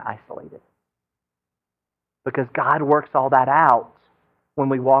right and isolated. Because God works all that out when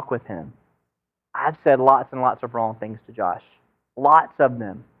we walk with Him. I've said lots and lots of wrong things to Josh. Lots of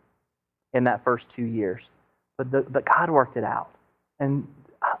them in that first 2 years. But God worked it out. And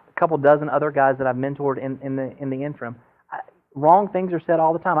a couple dozen other guys that I've mentored in the interim, wrong things are said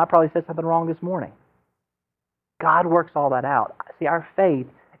all the time. I probably said something wrong this morning. God works all that out. See, our faith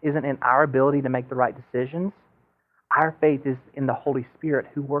isn't in our ability to make the right decisions. Our faith is in the Holy Spirit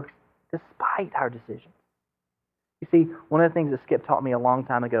who works despite our decisions. You see, one of the things that Skip taught me a long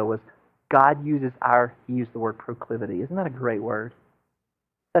time ago was God uses he used the word proclivity. Isn't that a great word?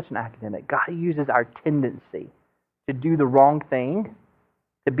 Such an academic. God uses our tendency to do the wrong thing,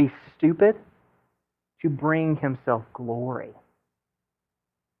 to be stupid, to bring Himself glory.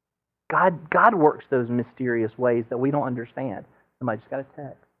 God works those mysterious ways that we don't understand. Somebody just got a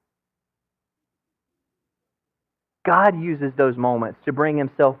text. God uses those moments to bring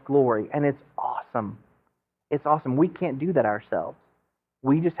Himself glory, and it's awesome. It's awesome. We can't do that ourselves.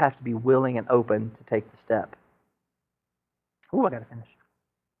 We just have to be willing and open to take the step. Oh, I got to finish.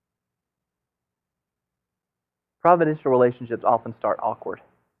 Providential relationships often start awkward.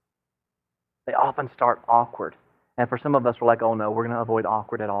 They often start awkward. And for some of us, we're like, oh no, we're going to avoid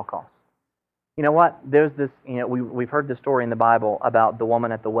awkward at all costs. You know what? There's this, we've heard the story in the Bible about the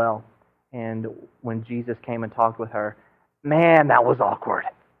woman at the well. And when Jesus came and talked with her, man, that was awkward.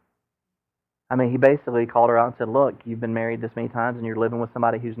 I mean, He basically called her out and said, look, you've been married this many times and you're living with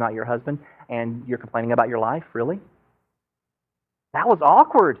somebody who's not your husband and you're complaining about your life? Really? That was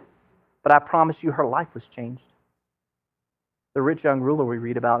awkward. But I promise you her life was changed. The rich young ruler we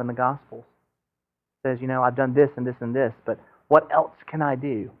read about in the Gospels says, I've done this and this and this, but what else can I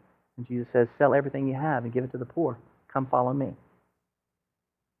do? And Jesus says, sell everything you have and give it to the poor. Come follow me.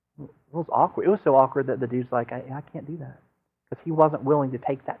 It was awkward. It was so awkward that the dude's like, I can't do that. Because he wasn't willing to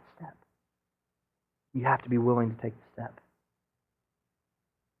take that step. You have to be willing to take the step.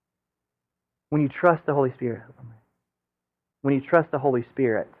 When you trust the Holy Spirit,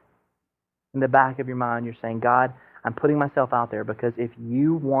 in the back of your mind, you're saying, God, I'm putting myself out there because if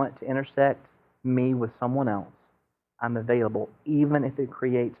you want to intersect me with someone else, I'm available, even if it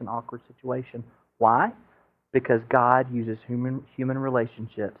creates an awkward situation. Why? Because God uses human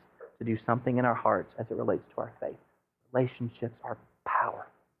relationships to do something in our hearts as it relates to our faith. Relationships are powerful.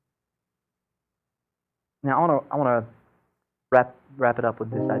 Now, I want to wrap it up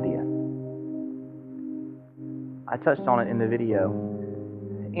with this idea. I touched on it in the video.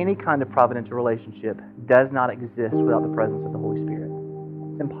 any kind of providential relationship does not exist without the presence of the Holy Spirit.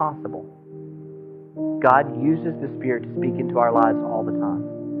 It's impossible. God uses the Spirit to speak into our lives all the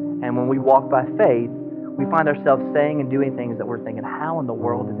time. And when we walk by faith, we find ourselves saying and doing things that we're thinking, how in the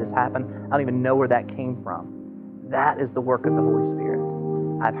world did this happen? I don't even know where that came from. That is the work of the Holy Spirit.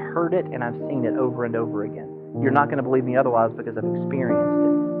 I've heard it and I've seen it over and over again. You're not going to believe me otherwise because I've experienced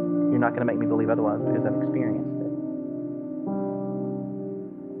it. You're not going to make me believe otherwise because I've experienced it.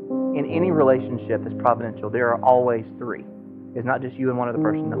 In any relationship that's providential, there are always three. It's not just you and one other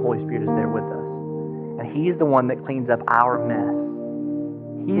person. The Holy Spirit is there with us. And He's the one that cleans up our mess.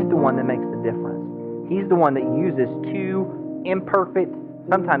 He's the one that makes the difference. He's the one that uses two imperfect,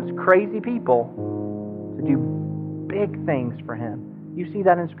 sometimes crazy people to do big things for Him. You see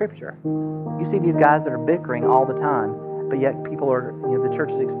that in Scripture. You see these guys that are bickering all the time, but yet people are, the church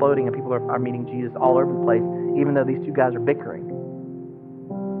is exploding and people are meeting Jesus all over the place, even though these two guys are bickering.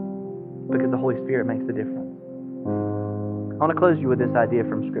 Because the Holy Spirit makes the difference. I want to close you with this idea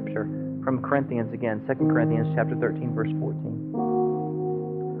from Scripture, from Corinthians again, 2 Corinthians chapter 13, verse 14.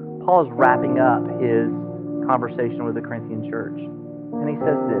 Paul is wrapping up his conversation with the Corinthian church. And he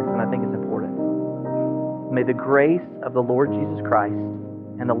says this, and I think it's important. May the grace of the Lord Jesus Christ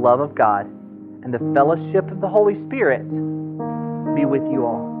and the love of God and the fellowship of the Holy Spirit be with you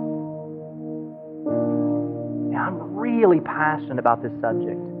all. Now, I'm really passionate about this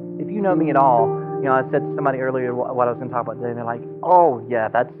subject. If you know me at all, I said to somebody earlier what I was going to talk about today, and they're like, oh, yeah,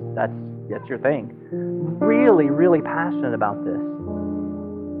 that's your thing. Really, really passionate about this.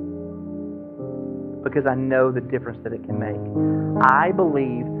 Because I know the difference that it can make. I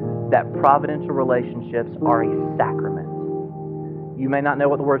believe that providential relationships are a sacrament. You may not know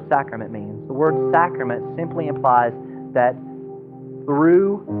what the word sacrament means. The word sacrament simply implies that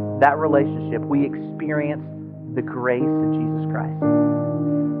through that relationship we experience the grace of Jesus Christ.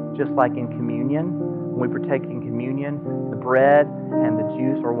 Just like in communion, when we partake in communion, the bread and the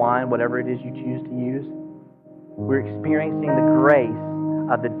juice or wine, whatever it is you choose to use, we're experiencing the grace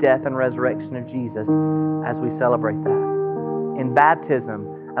of the death and resurrection of Jesus as we celebrate that. In baptism,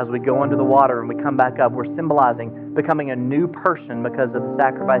 as we go under the water and we come back up, we're symbolizing becoming a new person because of the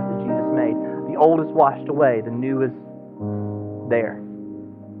sacrifice that Jesus made. The old is washed away, the new is there.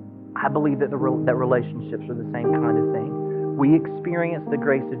 I believe that that relationships are the same kind of thing. We experience the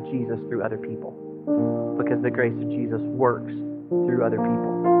grace of Jesus through other people because the grace of Jesus works through other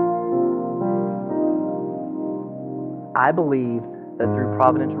people. I believe that through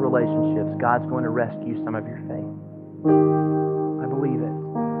providential relationships, God's going to rescue some of your faith. I believe it.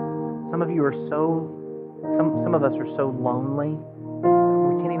 Some of you are some of us are so lonely,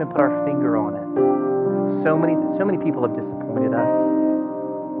 we can't even put our finger on it. So many people have disappointed us.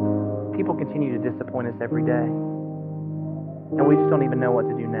 People continue to disappoint us every day. And we just don't even know what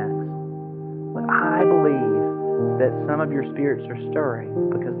to do next. But I believe that some of your spirits are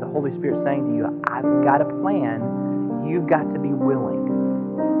stirring because the Holy Spirit's saying to you, I've got a plan. You've got to be willing.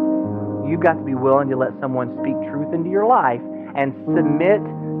 You've got to be willing to let someone speak truth into your life and submit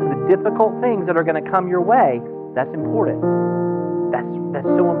to the difficult things that are going to come your way. That's important. That's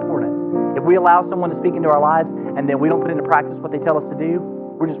so important. If we allow someone to speak into our lives and then we don't put into practice what they tell us to do,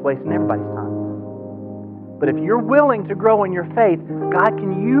 we're just wasting everybody's time. But if you're willing to grow in your faith, God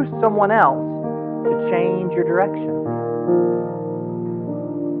can use someone else to change your direction.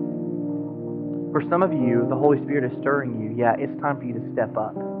 For some of you, the Holy Spirit is stirring you. Yeah, it's time for you to step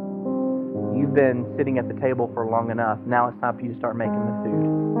up. You've been sitting at the table for long enough. Now it's time for you to start making the food.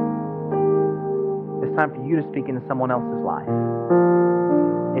 It's time for you to speak into someone else's life.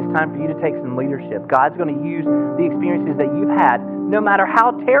 It's time for you to take some leadership. God's going to use the experiences that you've had, no matter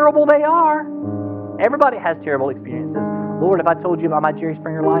how terrible they are. Everybody has terrible experiences. Lord, if I told you about my Jerry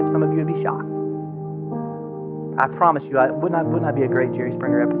Springer life, some of you would be shocked. I promise you, wouldn't that be a great Jerry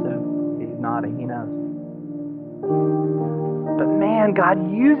Springer episode? He's nodding, he knows. But man, God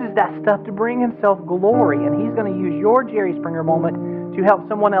uses that stuff to bring Himself glory, and He's going to use your Jerry Springer moment to help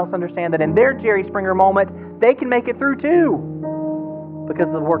someone else understand that in their Jerry Springer moment, they can make it through too, because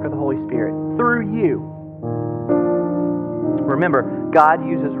of the work of the Holy Spirit through you. Remember, God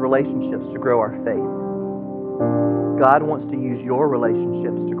uses relationships to grow our faith. God wants to use your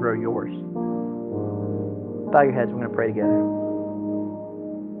relationships to grow yours. Bow your heads, we're going to pray together.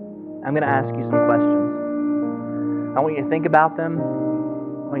 I'm going to ask you some questions. I want you to think about them. I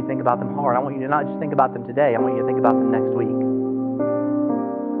want you to think about them hard. I want you to not just think about them today. I want you to think about them next week.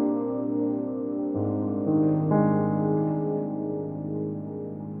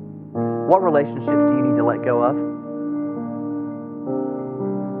 What relationships do you need to let go of?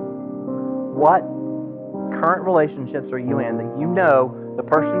 What current relationships are you in that you know the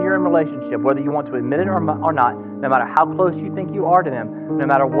person you're in relationship, whether you want to admit it or not, no matter how close you think you are to them, no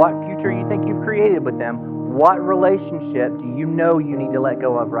matter what future you think you've created with them, what relationship do you know you need to let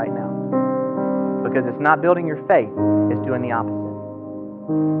go of right now? Because it's not building your faith, it's doing the opposite.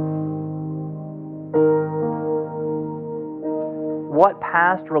 What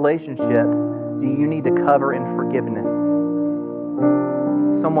past relationship do you need to cover in forgiveness?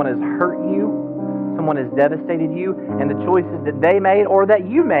 Someone has hurt you, someone has devastated you, and the choices that they made or that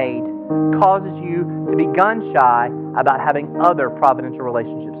you made causes you to be gun-shy about having other providential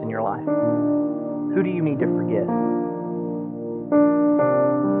relationships in your life. Who do you need to forgive?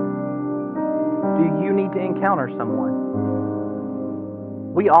 Do you need to encounter someone?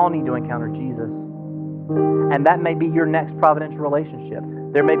 We all need to encounter Jesus. And that may be your next providential relationship.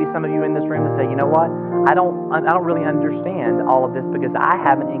 There may be some of you in this room that say, you know what? I don't really understand all of this because I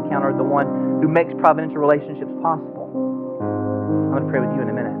haven't encountered the one who makes providential relationships possible. I'm going to pray with you in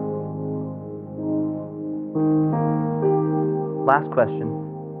a minute. Last question.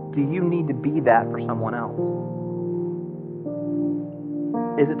 Do you need to be that for someone else?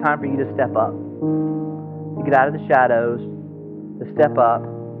 Is it time for you to step up? To get out of the shadows, to step up,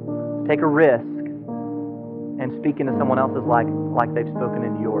 to take a risk, and speak into someone else's like they've spoken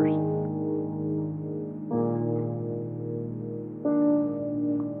into yours.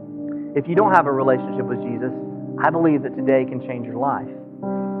 If you don't have a relationship with Jesus, I believe that today can change your life.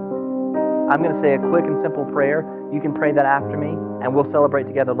 I'm going to say a quick and simple prayer. You can pray that after me, and we'll celebrate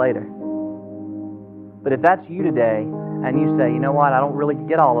together later. But if that's you today, and you say, you know what, I don't really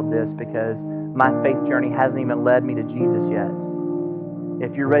get all of this because my faith journey hasn't even led me to Jesus yet.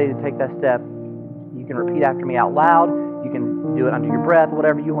 If you're ready to take that step, you can repeat after me out loud. You can do it under your breath,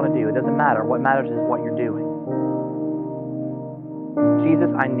 whatever you want to do. It doesn't matter. What matters is what you're doing. Jesus,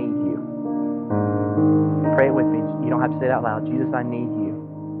 I need you. Pray it with me. You don't have to say it out loud. Jesus, I need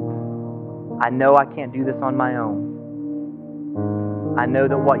you. I know I can't do this on my own. I know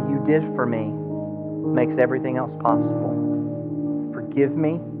that what you did for me makes everything else possible. Forgive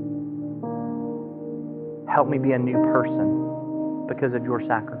me. Help me be a new person because of your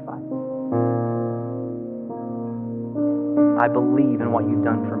sacrifice. I believe in what you've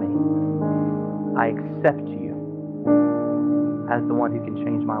done for me. I accept you as the one who can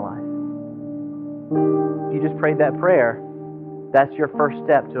change my life. If you just prayed that prayer, that's your first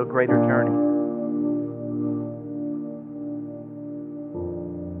step to a greater journey.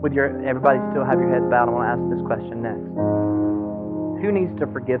 Would everybody still have your heads bowed? I want to ask this question next. Who needs to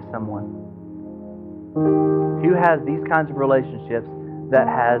forgive someone? Who has these kinds of relationships that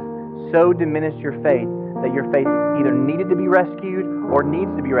has so diminished your faith that your faith either needed to be rescued or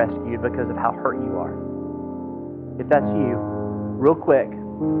needs to be rescued because of how hurt you are? If that's you, real quick,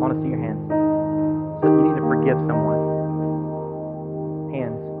 I want to see your hands. So you need to forgive someone.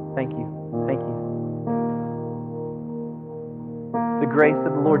 Hands. Thank you. Thank you. The grace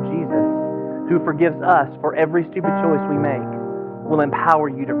of the Lord Jesus, who forgives us for every stupid choice we make, will empower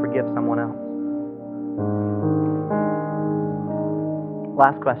you to forgive someone else.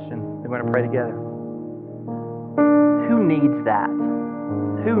 Last question. We're going to pray together. Who needs that?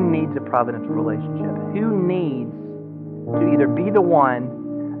 Who needs a providential relationship? Who needs to either be the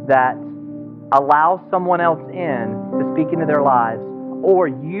one that allows someone else in to speak into their lives, or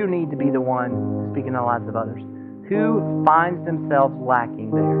you need to be the one to speak into the lives of others? Who finds themselves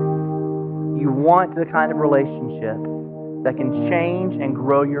lacking there? You want the kind of relationship that can change and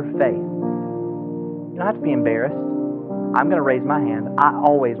grow your faith. You don't have to be embarrassed. I'm going to raise my hand. I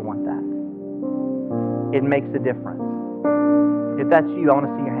always want that. It makes a difference. If that's you, I want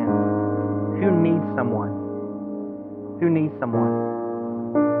to see your hand. Who needs someone? Who needs someone?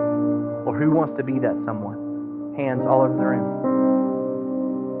 Or who wants to be that someone? Hands all over the room.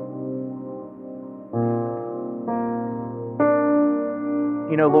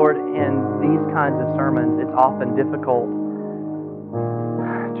 You know, Lord, in these kinds of sermons, it's often difficult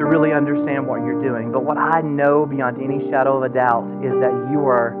to really understand what you're doing. But what I know beyond any shadow of a doubt is that you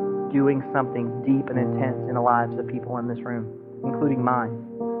are doing something deep and intense in the lives of people in this room, including mine.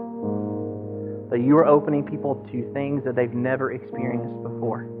 That you are opening people to things that they've never experienced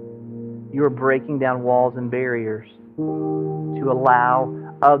before. You are breaking down walls and barriers to allow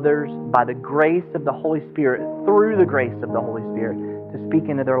others, by the grace of the Holy Spirit, through the grace of the Holy Spirit, to speak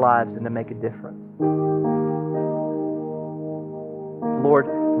into their lives and to make a difference. Lord,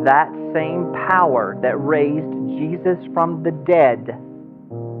 that same power that raised Jesus from the dead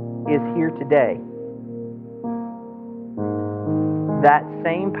is here today. That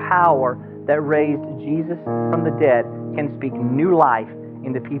same power that raised Jesus from the dead can speak new life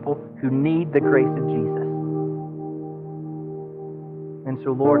into people who need the grace of Jesus. And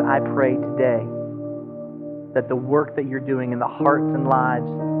so, Lord, I pray today that the work that you're doing in the hearts and lives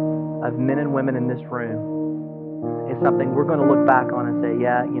of men and women in this room is something we're going to look back on and say,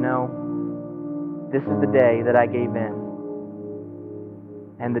 yeah, this is the day that I gave in.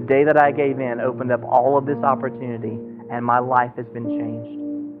 And the day that I gave in opened up all of this opportunity, and my life has been changed.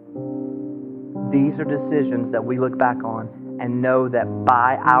 These are decisions that we look back on and know that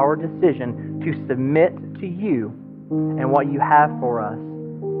by our decision to submit to you and what you have for us,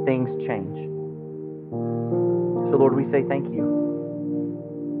 things change. So, Lord, we say thank you.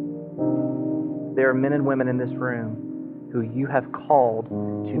 There are men and women in this room who you have called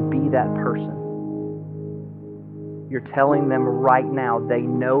to be that person. You're telling them right now, they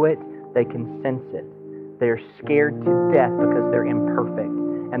know it, they can sense it. They're scared to death because they're imperfect.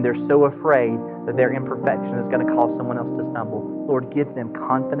 And they're so afraid that their imperfection is going to cause someone else to stumble. Lord, give them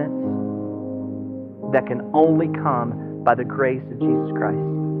confidence that can only come by the grace of Jesus Christ.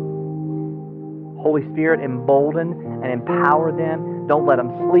 Holy Spirit, embolden and empower them. Don't let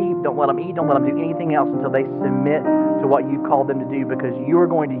them sleep. Don't let them eat. Don't let them do anything else until they submit to what you called them to do, because you are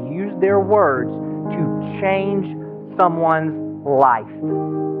going to use their words to change someone's life.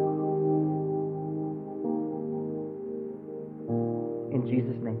 In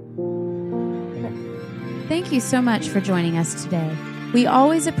Jesus' name, amen. Thank you so much for joining us today. We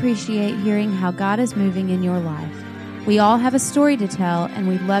always appreciate hearing how God is moving in your life. We all have a story to tell, and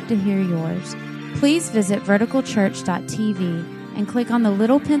we'd love to hear yours. Please visit verticalchurch.tv and click on the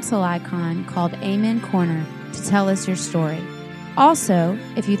little pencil icon called Amen Corner to tell us your story. Also,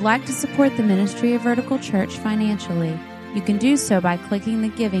 if you'd like to support the ministry of Vertical Church financially, you can do so by clicking the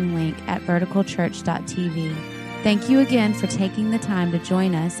giving link at verticalchurch.tv. Thank you again for taking the time to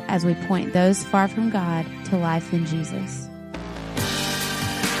join us as we point those far from God to life in Jesus.